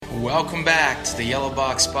Welcome back to the Yellow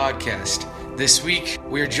Box Podcast. This week,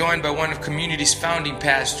 we are joined by one of Community's founding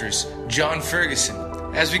pastors, John Ferguson,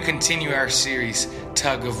 as we continue our series,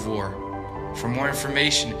 Tug of War. For more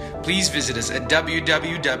information, please visit us at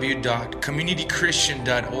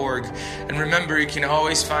www.communitychristian.org. And remember, you can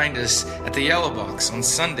always find us at the Yellow Box on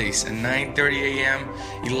Sundays at 9:30 a.m.,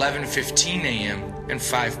 11:15 a.m., and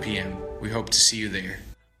 5 p.m. We hope to see you there.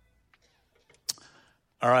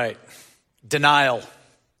 All right. Denial.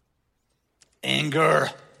 Anger.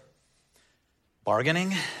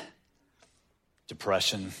 Bargaining.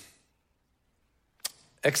 Depression.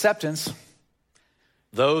 Acceptance.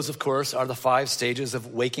 Those, of course, are the 5 stages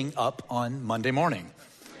of waking up on Monday morning.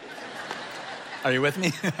 Are you with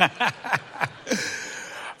me?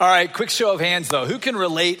 All right, quick show of hands, though. Who can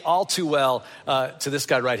relate all too well to this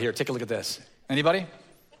guy right here? Take a look at this. Anybody?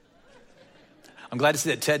 I'm glad to see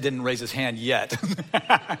that Ted didn't raise his hand yet.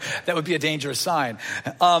 That would be a dangerous sign.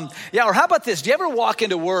 Or how about this? Do you ever walk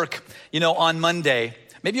into work, on Monday?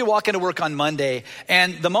 Maybe you walk into work on Monday,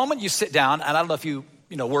 and the moment you sit down, and I don't know if you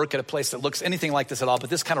work at a place that looks anything like this at all, but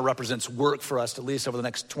this kind of represents work for us, at least over the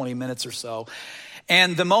next 20 minutes or so.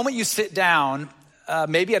 And the moment you sit down,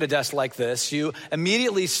 maybe at a desk like this, you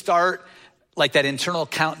immediately start like that internal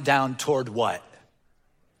countdown toward what?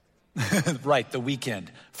 Right, the weekend,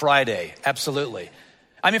 Friday, absolutely.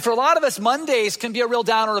 I mean, for a lot of us, Mondays can be a real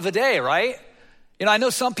downer of a day, right? I know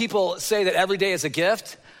some people say that every day is a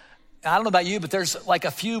gift. I don't know about you, but there's like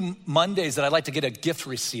a few Mondays that I'd like to get a gift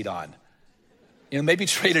receipt on. Maybe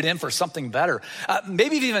trade it in for something better.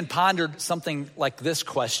 Maybe you've even pondered something like this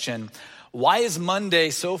question. Why is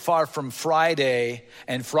Monday so far from Friday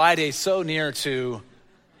and Friday so near to,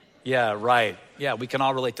 yeah, right. Yeah, we can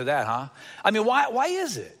all relate to that, huh? I mean, why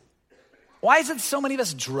is it? Why is it so many of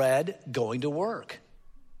us dread going to work?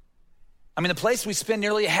 I mean, the place we spend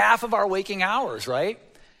nearly half of our waking hours, right?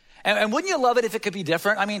 And wouldn't you love it if it could be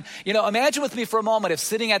different? I mean, imagine with me for a moment if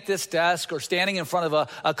sitting at this desk or standing in front of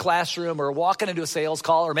a classroom or walking into a sales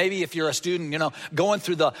call, or maybe if you're a student, going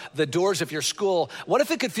through the doors of your school, what if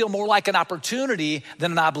it could feel more like an opportunity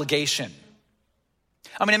than an obligation?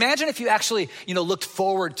 I mean, imagine if you actually, looked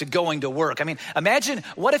forward to going to work. I mean, imagine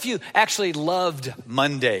what if you actually loved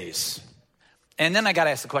Mondays? And then I got to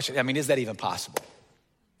ask the question, I mean, is that even possible?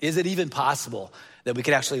 Is it even possible that we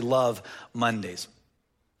could actually love Mondays?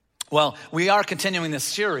 Well, we are continuing this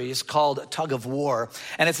series called Tug of War,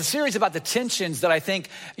 and it's a series about the tensions that I think,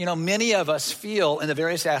 many of us feel in the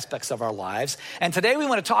various aspects of our lives. And today we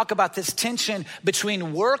want to talk about this tension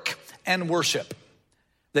between work and worship.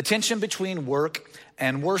 The tension between work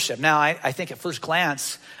and worship. Now, I think at first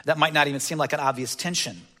glance, that might not even seem like an obvious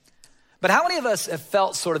tension. But how many of us have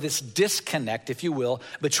felt sort of this disconnect, if you will,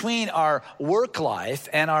 between our work life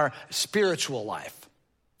and our spiritual life?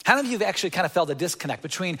 How many of you have actually kind of felt a disconnect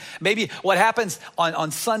between maybe what happens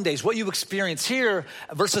on Sundays, what you experience here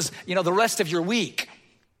versus, the rest of your week?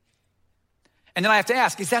 And then I have to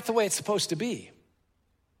ask, is that the way it's supposed to be?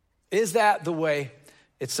 Is that the way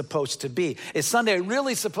it's supposed to be? Is Sunday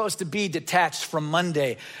really supposed to be detached from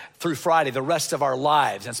Monday through Friday, the rest of our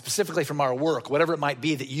lives, and specifically from our work, whatever it might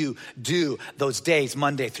be that you do those days,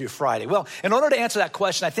 Monday through Friday? Well, in order to answer that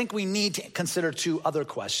question, I think we need to consider 2 other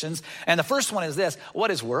questions. And the first one is this: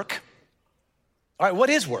 what is work? All right,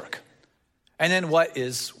 what is work? And then what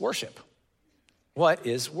is worship? What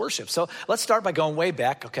is worship? So let's start by going way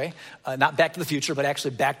back, okay? Not back to the future, but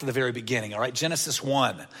actually back to the very beginning, all right? Genesis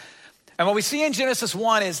 1. And what we see in Genesis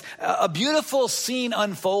 1 is a beautiful scene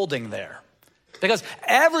unfolding there. Because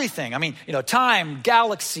everything, time,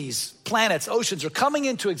 galaxies, planets, oceans are coming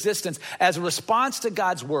into existence as a response to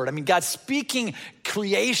God's word. God's speaking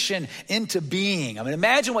creation into being.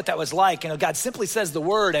 Imagine what that was like. God simply says the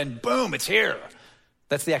word and boom, it's here.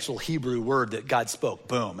 That's the actual Hebrew word that God spoke,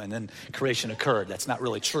 boom, and then creation occurred. That's not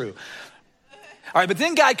really true. All right, but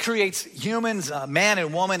then God creates humans, man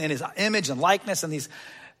and woman, in his image and likeness, and these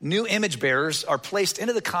new image bearers are placed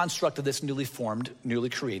into the construct of this newly formed, newly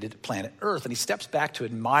created planet Earth. And he steps back to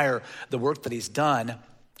admire the work that he's done,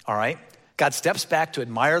 all right? God steps back to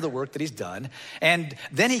admire the work that he's done. And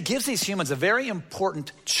then he gives these humans a very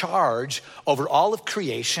important charge over all of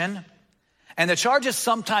creation. And the charge is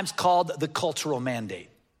sometimes called the cultural mandate.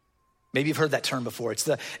 Maybe you've heard that term before. It's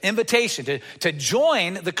the invitation to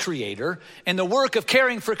join the Creator in the work of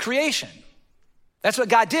caring for creation. That's what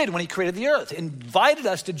God did when he created the earth, invited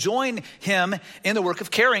us to join him in the work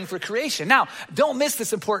of caring for creation. Now, don't miss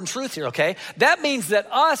this important truth here, okay? That means that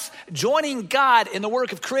us joining God in the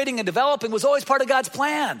work of creating and developing was always part of God's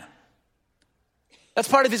plan. That's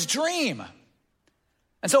part of his dream.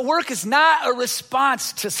 And so work is not a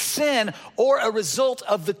response to sin or a result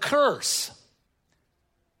of the curse.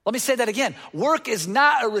 Let me say that again. Work is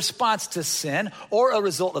not a response to sin or a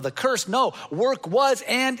result of the curse. No, work was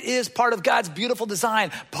and is part of God's beautiful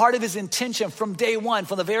design, part of his intention from day one,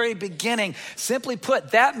 from the very beginning. Simply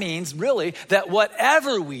put, that means really that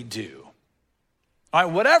whatever we do, all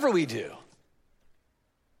right, whatever we do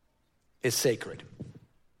is sacred.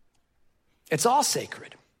 It's all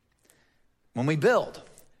sacred. When we build,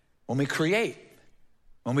 when we create,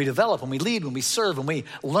 when we develop, when we lead, when we serve, when we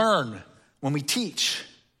learn, when we teach.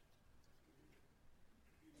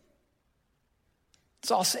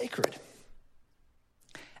 It's all sacred.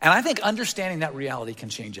 And I think understanding that reality can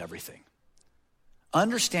change everything.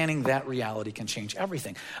 Understanding that reality can change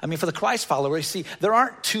everything. I mean, for the Christ follower, you see, there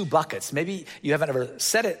aren't two buckets. Maybe you haven't ever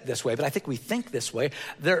said it this way, but I think we think this way.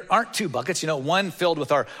 There aren't two buckets, one filled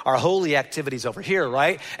with our holy activities over here,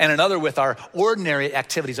 right? And another with our ordinary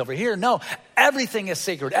activities over here. No, everything is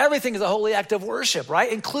sacred. Everything is a holy act of worship,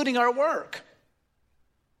 right? Including our work.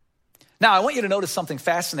 Now, I want you to notice something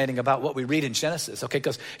fascinating about what we read in Genesis, okay?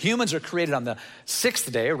 Because humans are created on the 6th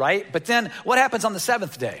day, right? But then what happens on the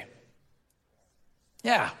 7th day?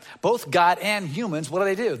 Yeah, both God and humans, what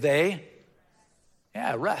do? They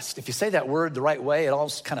rest. If you say that word the right way, it all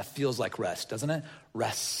kind of feels like rest, doesn't it?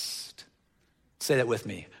 Rest. Say that with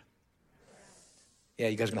me. Yeah,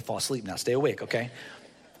 you guys are going to fall asleep now. Stay awake, okay?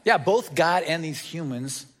 Yeah, both God and these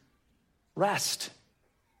humans rest.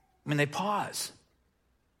 I mean, they pause.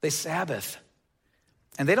 They Sabbath.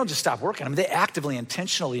 And they don't just stop working. I mean, they actively,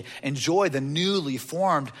 intentionally enjoy the newly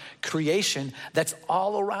formed creation that's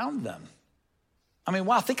all around them. I mean,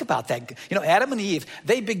 wow, think about that. Adam and Eve,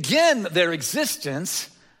 they begin their existence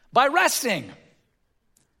by resting.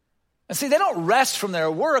 And see, they don't rest from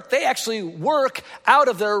their work. They actually work out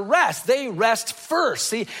of their rest. They rest first.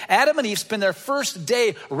 See, Adam and Eve spend their first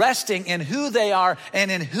day resting in who they are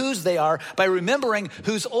and in whose they are by remembering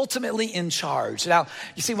who's ultimately in charge. Now,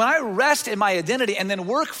 you see, when I rest in my identity and then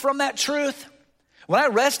work from that truth, when I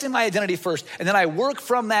rest in my identity first and then I work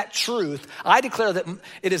from that truth, I declare that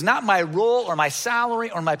it is not my role or my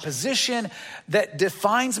salary or my position that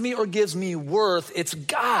defines me or gives me worth. It's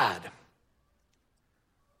God.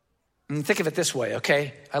 And think of it this way,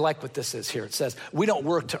 okay? I like what this is here. It says, we don't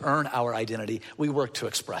work to earn our identity. We work to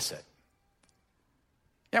express it.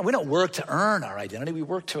 Yeah, we don't work to earn our identity. We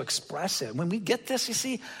work to express it. When we get this, you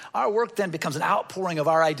see, our work then becomes an outpouring of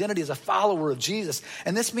our identity as a follower of Jesus.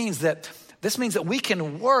 And this means that we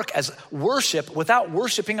can work as worship without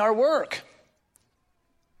worshiping our work.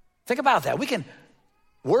 Think about that. We can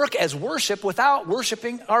work as worship without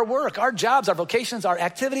worshiping our work. Our jobs, our vocations, our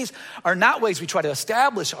activities are not ways we try to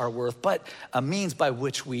establish our worth, but a means by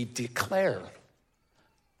which we declare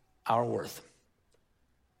our worth.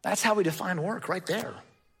 That's how we define work right there.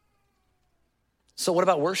 So what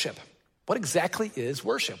about worship? What exactly is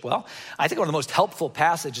worship? Well, I think one of the most helpful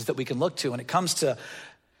passages that we can look to when it comes to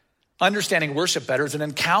understanding worship better is an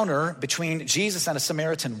encounter between Jesus and a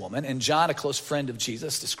Samaritan woman. And John, a close friend of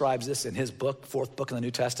Jesus, describes this in his book, 4th book in the New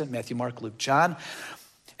Testament, Matthew, Mark, Luke, John.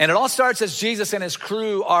 And it all starts as Jesus and his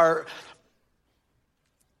crew are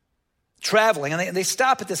traveling, and they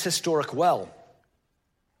stop at this historic well.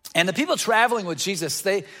 And the people traveling with Jesus,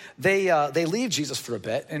 they leave Jesus for a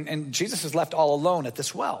bit, and Jesus is left all alone at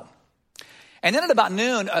this well. And then at about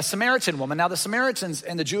noon, a Samaritan woman, now the Samaritans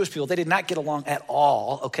and the Jewish people, they did not get along at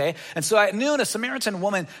all, okay? And so at noon, a Samaritan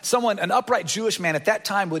woman, an upright Jewish man at that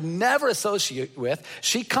time would never associate with,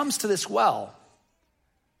 she comes to this well.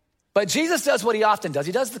 But Jesus does what he often does.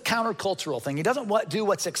 He does the countercultural thing. He doesn't do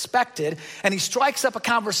what's expected, and he strikes up a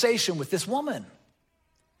conversation with this woman.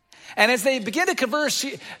 And as they begin to converse,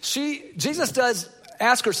 Jesus does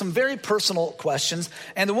ask her some very personal questions,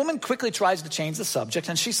 and the woman quickly tries to change the subject,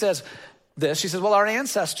 and she says, well, our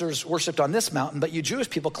ancestors worshiped on this mountain, but you Jewish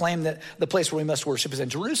people claim that the place where we must worship is in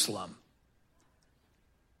Jerusalem.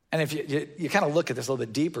 And if you kind of look at this a little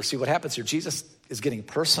bit deeper, see what happens here. Jesus is getting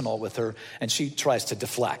personal with her, and she tries to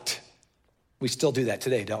deflect. We still do that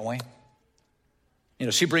today, don't we?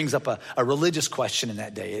 She brings up a religious question in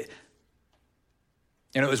that day.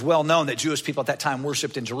 It was well known that Jewish people at that time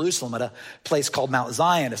worshiped in Jerusalem at a place called Mount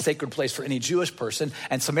Zion, a sacred place for any Jewish person.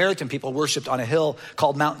 And Samaritan people worshiped on a hill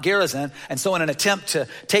called Mount Gerizim. And so in an attempt to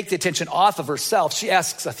take the attention off of herself, she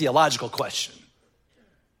asks a theological question.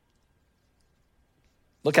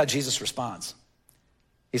 Look how Jesus responds.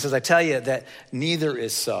 He says, I tell you that neither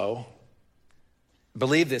is so.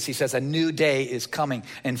 Believe this. He says, a new day is coming.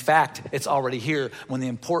 In fact, it's already here when the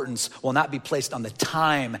importance will not be placed on the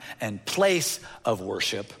time and place of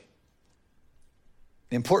worship.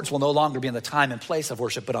 The importance will no longer be on the time and place of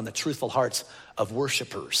worship, but on the truthful hearts of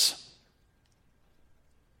worshipers.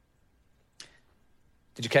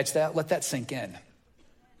 Did you catch that? Let that sink in.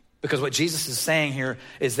 Because what Jesus is saying here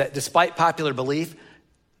is that despite popular belief,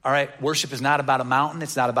 all right, worship is not about a mountain.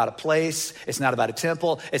 It's not about a place. It's not about a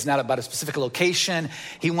temple. It's not about a specific location.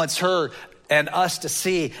 He wants her and us to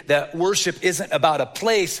see that worship isn't about a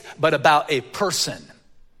place, but about a person.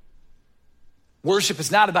 Worship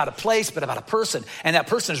is not about a place, but about a person. And that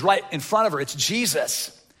person is right in front of her. It's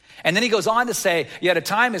Jesus. And then he goes on to say, yet a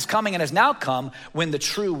time is coming and has now come when the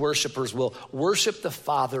true worshipers will worship the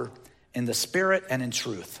Father in the Spirit and in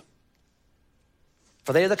truth.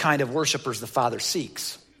 For they are the kind of worshipers the Father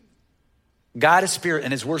seeks. God is spirit,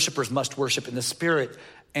 and his worshipers must worship in the Spirit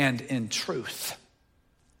and in truth.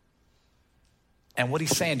 And what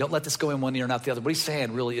he's saying, don't let this go in one ear and out the other. What he's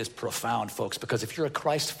saying really is profound, folks, because if you're a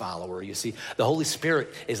Christ follower, you see, the Holy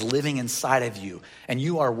Spirit is living inside of you, and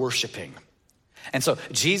you are worshiping. And so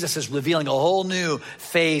Jesus is revealing a whole new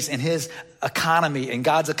phase in his economy, in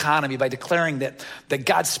God's economy, by declaring that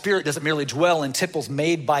God's Spirit doesn't merely dwell in temples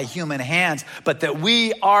made by human hands, but that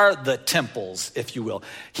we are the temples, if you will.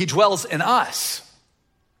 He dwells in us.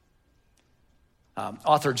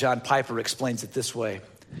 Author John Piper explains it this way.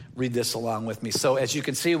 Read this along with me. So as you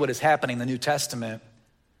can see what is happening in the New Testament,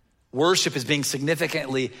 worship is being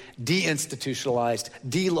significantly deinstitutionalized,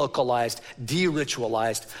 delocalized,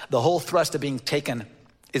 de-ritualized. The whole thrust of being taken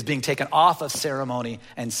off of ceremony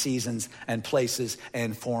and seasons and places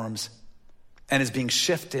and forms, and is being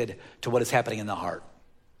shifted to what is happening in the heart.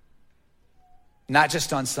 Not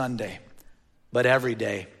just on Sunday, but every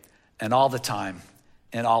day and all the time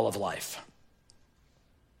in all of life.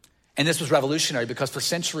 And this was revolutionary because for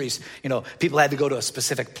centuries, people had to go to a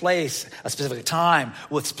specific place, a specific time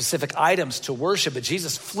with specific items to worship. But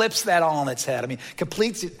Jesus flips that all on its head.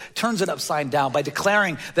 Completes it, turns it upside down by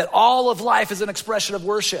declaring that all of life is an expression of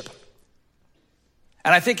worship.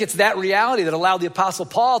 And I think it's that reality that allowed the Apostle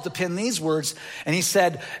Paul to pen these words. And he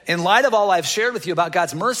said, in light of all I've shared with you about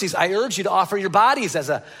God's mercies, I urge you to offer your bodies as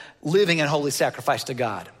a living and holy sacrifice to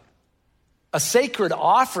God. A sacred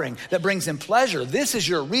offering that brings him pleasure. This is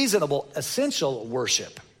your reasonable, essential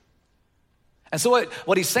worship. And so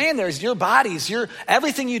what he's saying there is your bodies,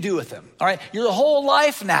 everything you do with them, all right? Your whole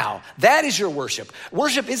life now, that is your worship.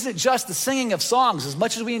 Worship isn't just the singing of songs, as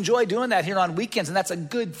much as we enjoy doing that here on weekends, and that's a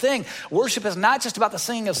good thing. Worship is not just about the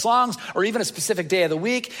singing of songs or even a specific day of the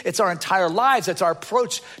week. It's our entire lives. It's our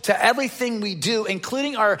approach to everything we do,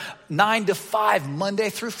 including our 9 to 5, Monday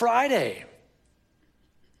through Friday.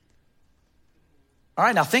 All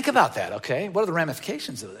right, now think about that, okay? What are the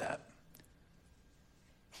ramifications of that?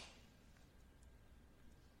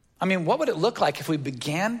 What would it look like if we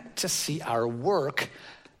began to see our work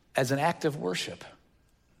as an act of worship?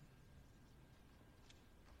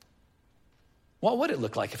 What would it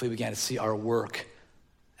look like if we began to see our work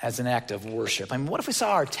as an act of worship? What if we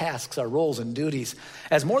saw our tasks, our roles and duties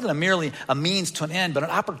as more than merely a means to an end, but an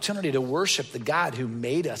opportunity to worship the God who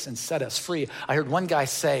made us and set us free? I heard one guy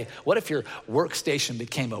say, what if your workstation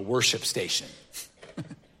became a worship station?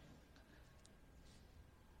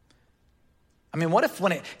 What if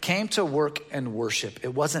when it came to work and worship,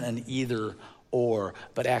 it wasn't an either or,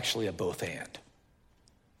 but actually a both and?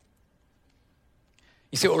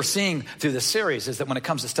 You see, what we're seeing through this series is that when it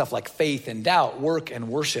comes to stuff like faith and doubt, work and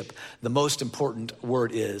worship, the most important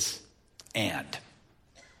word is and.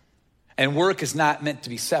 And work is not meant to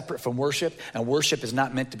be separate from worship, and worship is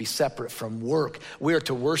not meant to be separate from work. We are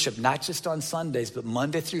to worship not just on Sundays, but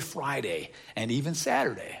Monday through Friday, and even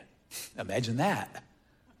Saturday. Imagine that.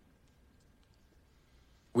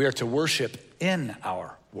 We are to worship in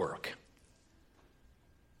our work.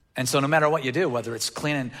 And so no matter what you do, whether it's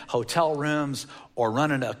cleaning hotel rooms or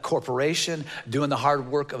running a corporation, doing the hard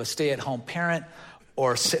work of a stay-at-home parent,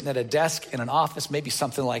 or sitting at a desk in an office, maybe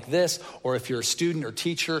something like this, or if you're a student or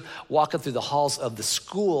teacher walking through the halls of the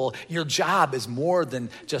school, your job is more than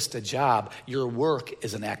just a job. Your work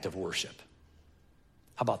is an act of worship.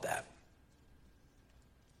 How about that?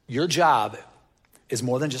 Your job is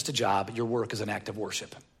more than just a job. Your work is an act of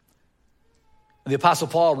worship. The Apostle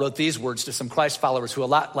Paul wrote these words to some Christ followers who, a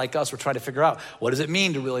lot like us, were trying to figure out, what does it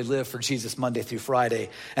mean to really live for Jesus Monday through Friday?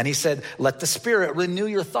 And he said, let the Spirit renew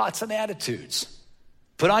your thoughts and attitudes.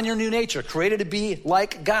 Put on your new nature, created to be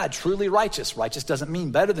like God, truly righteous. Righteous doesn't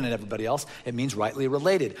mean better than everybody else. It means rightly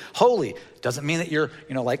related. Holy doesn't mean that you're,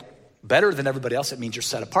 better than everybody else. It means you're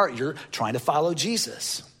set apart. You're trying to follow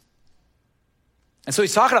Jesus. And so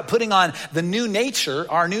he's talking about putting on the new nature,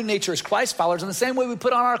 our new nature as Christ followers, in the same way we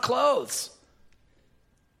put on our clothes.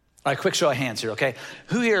 All right, quick show of hands here, okay?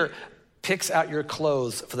 Who here picks out your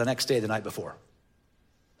clothes for the next day the night before?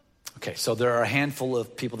 Okay, so there are a handful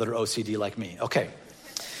of people that are OCD like me. Okay,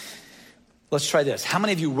 let's try this. How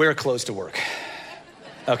many of you wear clothes to work?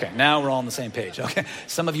 Okay, now we're all on the same page. Okay,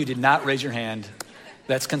 some of you did not raise your hand.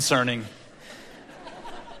 That's concerning.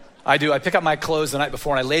 I do. I pick up my clothes the night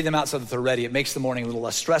before and I lay them out so that they're ready. It makes the morning a little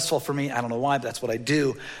less stressful for me. I don't know why, but that's what I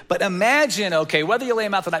do. But imagine, okay, whether you lay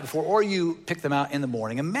them out the night before or you pick them out in the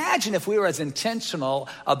morning, imagine if we were as intentional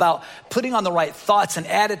about putting on the right thoughts and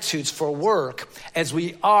attitudes for work as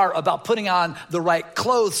we are about putting on the right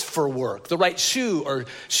clothes for work, the right shoes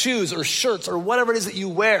or shirts or whatever it is that you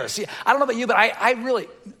wear. See, I don't know about you, but I really,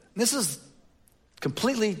 this is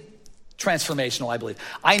completely transformational, I believe.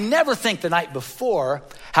 I never think the night before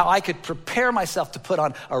how I could prepare myself to put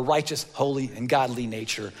on a righteous, holy, and godly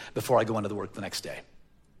nature before I go into the work the next day.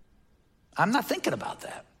 I'm not thinking about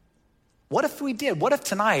that. What if we did? What if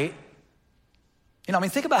tonight,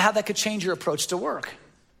 think about how that could change your approach to work.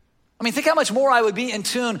 Think how much more I would be in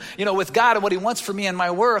tune, with God and what he wants for me in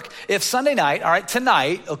my work if Sunday night, all right,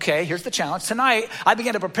 tonight, okay, here's the challenge. Tonight, I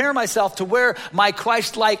began to prepare myself to wear my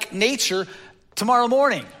Christ-like nature tomorrow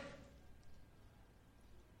morning.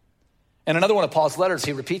 In another one of Paul's letters,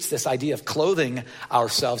 he repeats this idea of clothing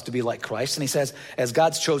ourselves to be like Christ. And he says, as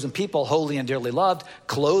God's chosen people, holy and dearly loved,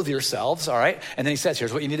 clothe yourselves, all right? And then he says,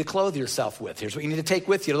 here's what you need to clothe yourself with. Here's what you need to take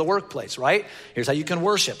with you to the workplace, right? Here's how you can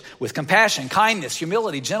worship with compassion, kindness,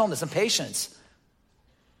 humility, gentleness, and patience.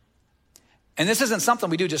 And this isn't something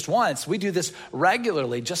we do just once. We do this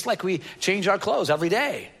regularly, just like we change our clothes every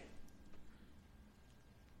day.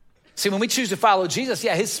 See, when we choose to follow Jesus,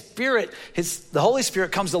 his Spirit, the Holy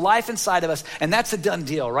Spirit comes to life inside of us, and that's a done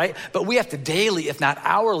deal, right? But we have to daily, if not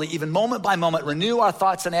hourly, even moment by moment, renew our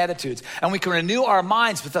thoughts and attitudes. And we can renew our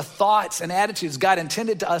minds with the thoughts and attitudes God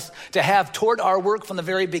intended us to have toward our work from the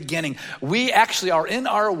very beginning. We actually are in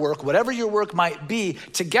our work, whatever your work might be,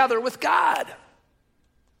 together with God.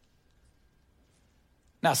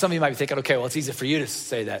 Now, some of you might be thinking, okay, well, it's easy for you to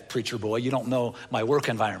say that, preacher boy. You don't know my work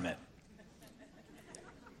environment.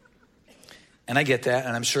 And I get that,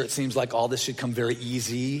 and I'm sure it seems like all this should come very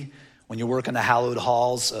easy when you work in the hallowed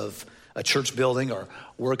halls of a church building or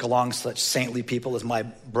work along such saintly people as my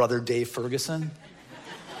brother Dave Ferguson.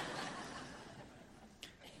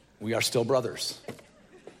 We are still brothers.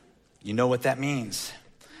 You know what that means.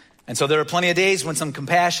 And so there are plenty of days when some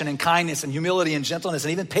compassion and kindness and humility and gentleness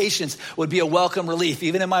and even patience would be a welcome relief,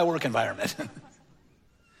 even in my work environment.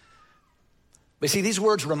 But see, these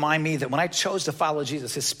words remind me that when I chose to follow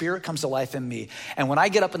Jesus, his Spirit comes to life in me. And when I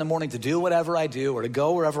get up in the morning to do whatever I do or to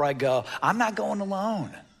go wherever I go, I'm not going alone.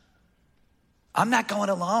 I'm not going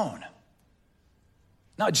alone.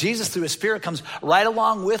 No, Jesus through his Spirit comes right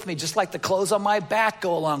along with me, just like the clothes on my back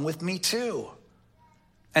go along with me too.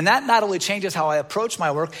 And that not only changes how I approach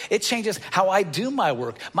my work, it changes how I do my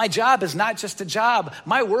work. My job is not just a job.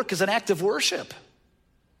 My work is an act of worship.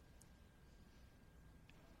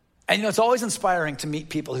 And it's always inspiring to meet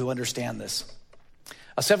people who understand this.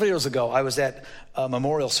 Several years ago, I was at a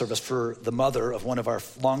memorial service for the mother of one of our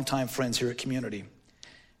longtime friends here at Community.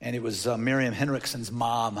 And it was Miriam Henrikson's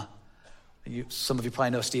mom. Some of you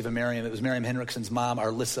probably know Steve and Miriam. It was Miriam Henrikson's mom,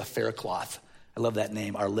 Arlissa Faircloth. I love that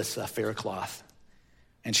name, Arlissa Faircloth.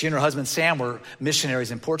 And she and her husband, Sam, were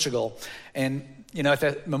missionaries in Portugal. And, at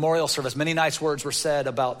that memorial service, many nice words were said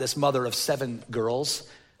about this mother of 7 girls,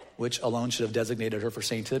 which alone should have designated her for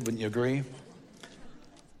sainthood, wouldn't you agree?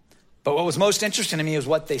 But what was most interesting to me was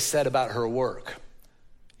what they said about her work,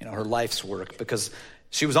 her life's work, because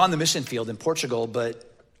she was on the mission field in Portugal, but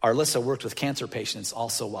Arlissa worked with cancer patients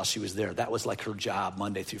also while she was there. That was like her job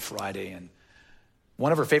Monday through Friday. And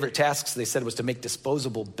one of her favorite tasks, they said, was to make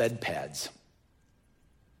disposable bed pads.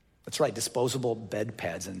 That's right, disposable bed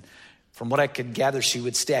pads. And from what I could gather, she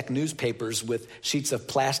would stack newspapers with sheets of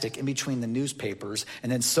plastic in between the newspapers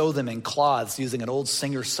and then sew them in cloths using an old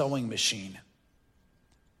Singer sewing machine.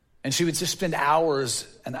 And she would just spend hours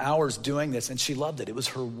and hours doing this, and she loved it. It was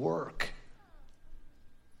her work.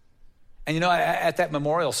 And at that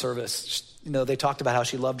memorial service, they talked about how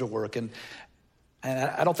she loved her work. And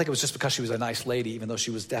I don't think it was just because she was a nice lady, even though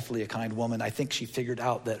she was definitely a kind woman. I think she figured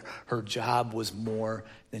out that her job was more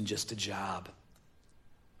than just a job.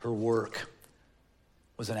 Her work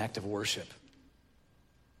was an act of worship.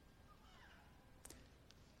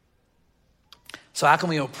 So how can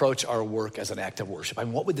we approach our work as an act of worship?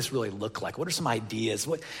 What would this really look like? What are some ideas?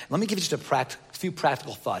 Let me give you just a few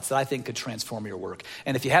practical thoughts that I think could transform your work.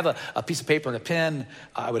 And if you have a piece of paper and a pen,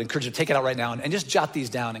 I would encourage you to take it out right now and just jot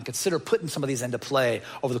these down and consider putting some of these into play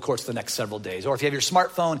over the course of the next several days. Or if you have your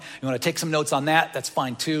smartphone, you want to take some notes on that, that's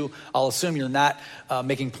fine too. I'll assume you're not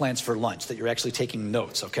making plans for lunch, that you're actually taking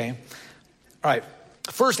notes, okay? All right,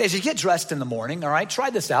 first, as you get dressed in the morning, all right,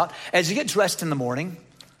 try this out. As you get dressed in the morning,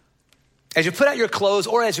 as you put out your clothes,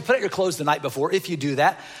 or as you put out your clothes the night before, if you do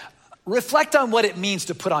that, reflect on what it means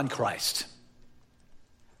to put on Christ.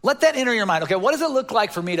 Let that enter your mind. Okay, what does it look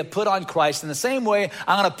like for me to put on Christ in the same way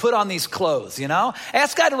I'm going to put on these clothes, you know?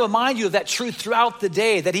 Ask God to remind you of that truth throughout the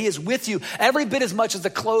day, that he is with you every bit as much as the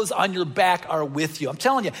clothes on your back are with you. I'm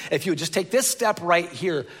telling you, if you would just take this step right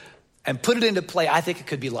here and put it into play, I think it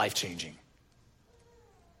could be life-changing.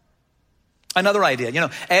 Another idea, you know,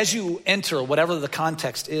 as you enter whatever the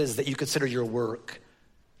context is that you consider your work,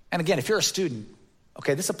 and again, if you're a student,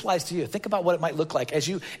 okay, this applies to you. Think about what it might look like as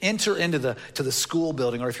you enter into the school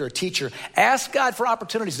building, or if you're a teacher, ask God for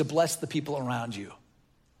opportunities to bless the people around you.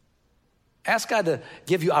 Ask God to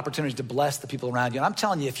give you opportunities to bless the people around you. And I'm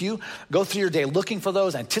telling you, if you go through your day looking for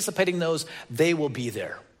those, anticipating those, they will be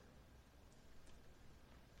there.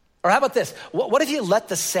 Or how about this? What if you let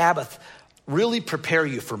the Sabbath really prepare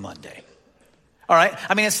you for Monday? All right.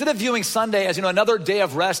 I mean, instead of viewing Sunday as, you know, another day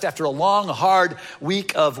of rest after a long, hard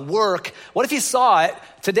week of work, what if you saw it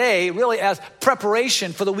today really as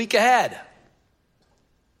preparation for the week ahead?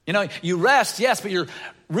 You know, you rest, yes, but you're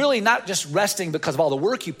really not just resting because of all the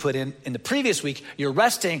work you put in the previous week. You're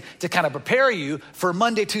resting to kind of prepare you for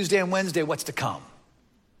Monday, Tuesday, and Wednesday, what's to come.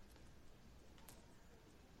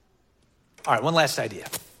 All right, one last idea.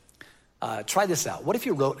 Try this out. What if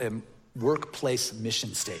you wrote a workplace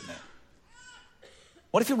mission statement?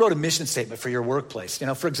 What if you wrote a mission statement for your workplace? You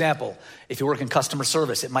know, for example, if you work in customer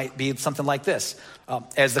service, it might be something like this.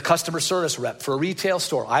 As the customer service rep for a retail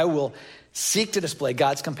store, I will seek to display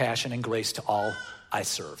God's compassion and grace to all I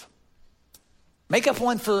serve. Make up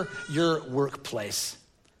one for your workplace.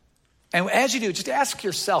 And as you do, just ask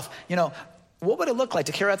yourself, you know, what would it look like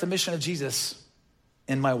to carry out the mission of Jesus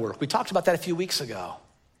in my work? We talked about that a few weeks ago.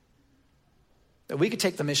 That we could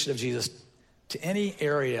take the mission of Jesus to any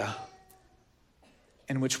area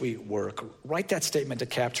in which we work. Write that statement to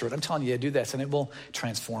capture it. I'm telling you, do this and it will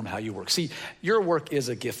transform how you work. See, your work is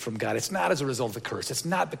a gift from God. It's not as a result of the curse. It's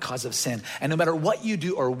not because of sin. And no matter what you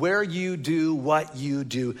do or where you do what you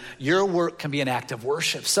do, your work can be an act of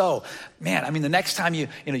worship. So, man, I mean, the next time you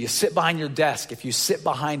sit behind your desk, if you sit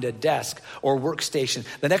behind a desk or workstation,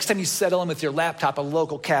 the next time you settle in with your laptop at a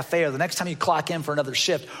local cafe, or the next time you clock in for another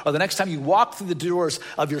shift, or the next time you walk through the doors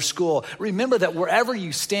of your school, remember that wherever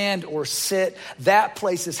you stand or sit, that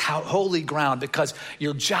place is holy ground, because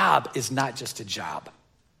your job is not just a job.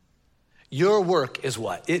 Your work is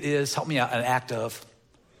what? It is, help me out, an act of,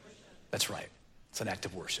 that's right, it's an act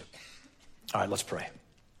of worship. All right, let's pray.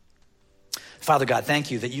 Father God, thank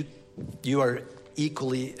you that you are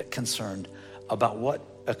equally concerned about what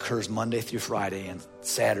occurs Monday through Friday and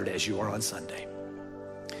Saturday as you are on Sunday.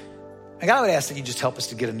 And God, I would ask that you just help us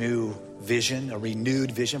to get a new vision, a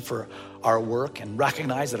renewed vision for our work, and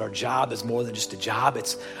recognize that our job is more than just a job.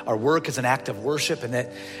 It's our work is an act of worship, and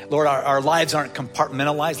that, Lord, our lives aren't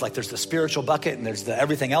compartmentalized like there's the spiritual bucket and there's the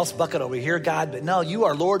everything else bucket over here, God. But no, you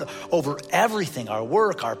are Lord over everything, our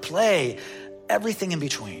work, our play, everything in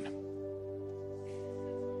between.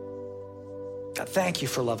 God, thank you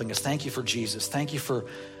for loving us. Thank you for Jesus. Thank you for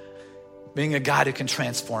being a God who can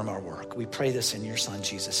transform our work. We pray this in your Son,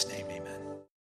 Jesus' name. Amen.